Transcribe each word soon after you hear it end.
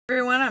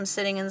I'm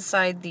sitting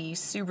inside the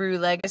Subaru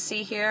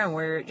Legacy here, and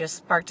we're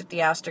just parked at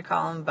the Astoria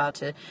column, about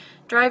to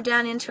drive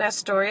down into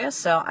Astoria.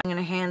 So I'm going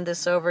to hand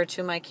this over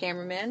to my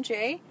cameraman,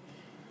 Jay.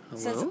 Hello?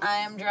 Since I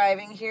am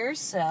driving here,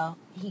 so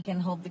he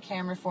can hold the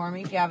camera for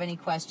me. If you have any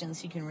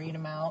questions, you can read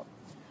them out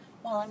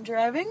while I'm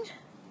driving.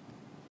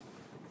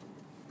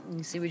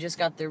 You see we just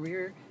got the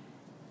rear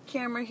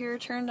camera here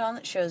turned on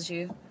that shows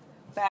you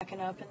backing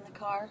up in the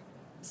car.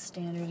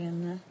 Standard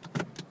in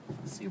the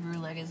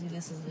Subaru Legacy.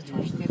 This is the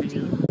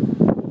 2015.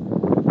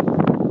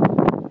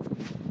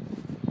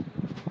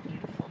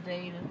 Beautiful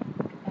day to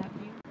look at that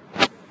view.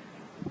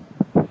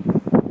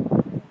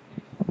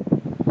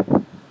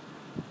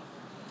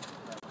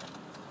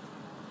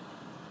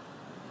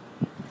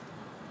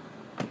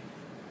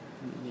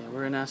 Yeah,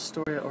 we're in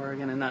Astoria,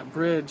 Oregon, and that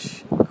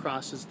bridge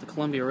crosses the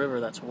Columbia River.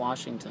 That's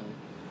Washington,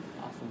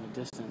 off in the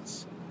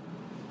distance.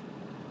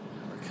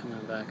 And we're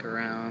coming back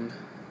around,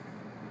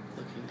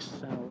 looking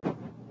south.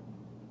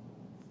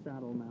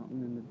 Saddle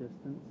Mountain in the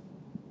distance.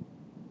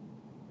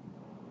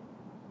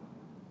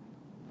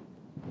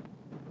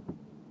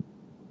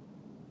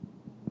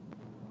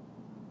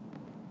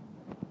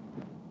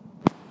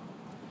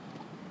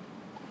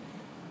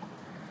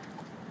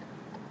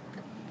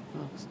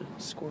 Oh, it's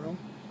a squirrel.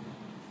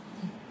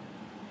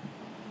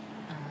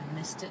 I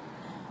missed it.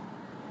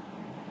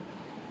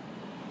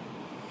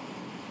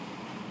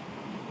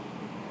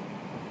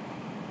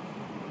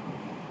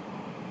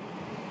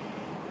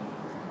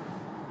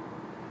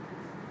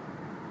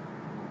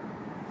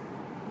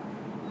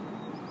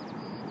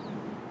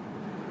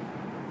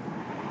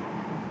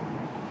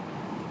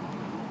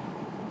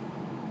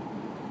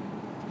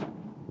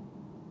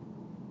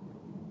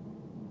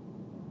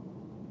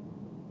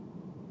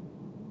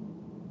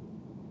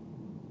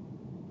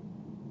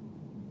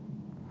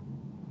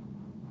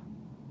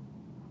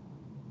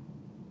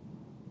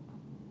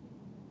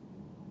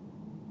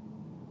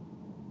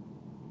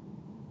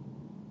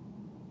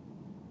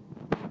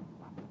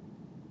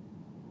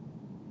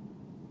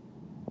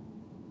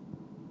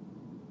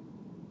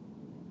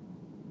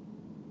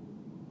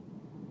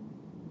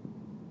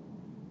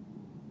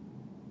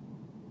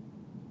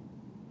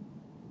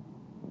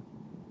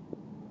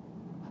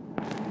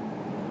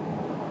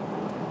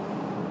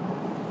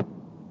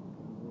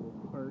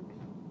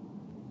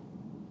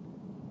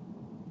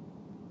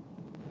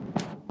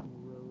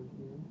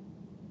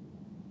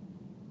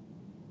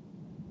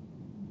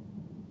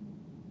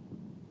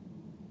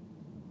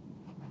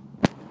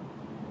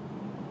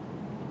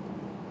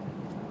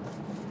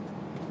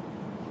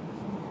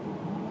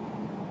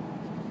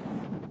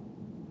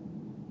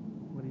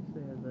 What do you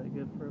say? Is that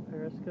good for a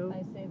Periscope?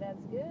 I say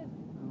that's good.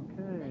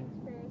 Okay.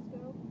 Thanks,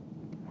 Periscope.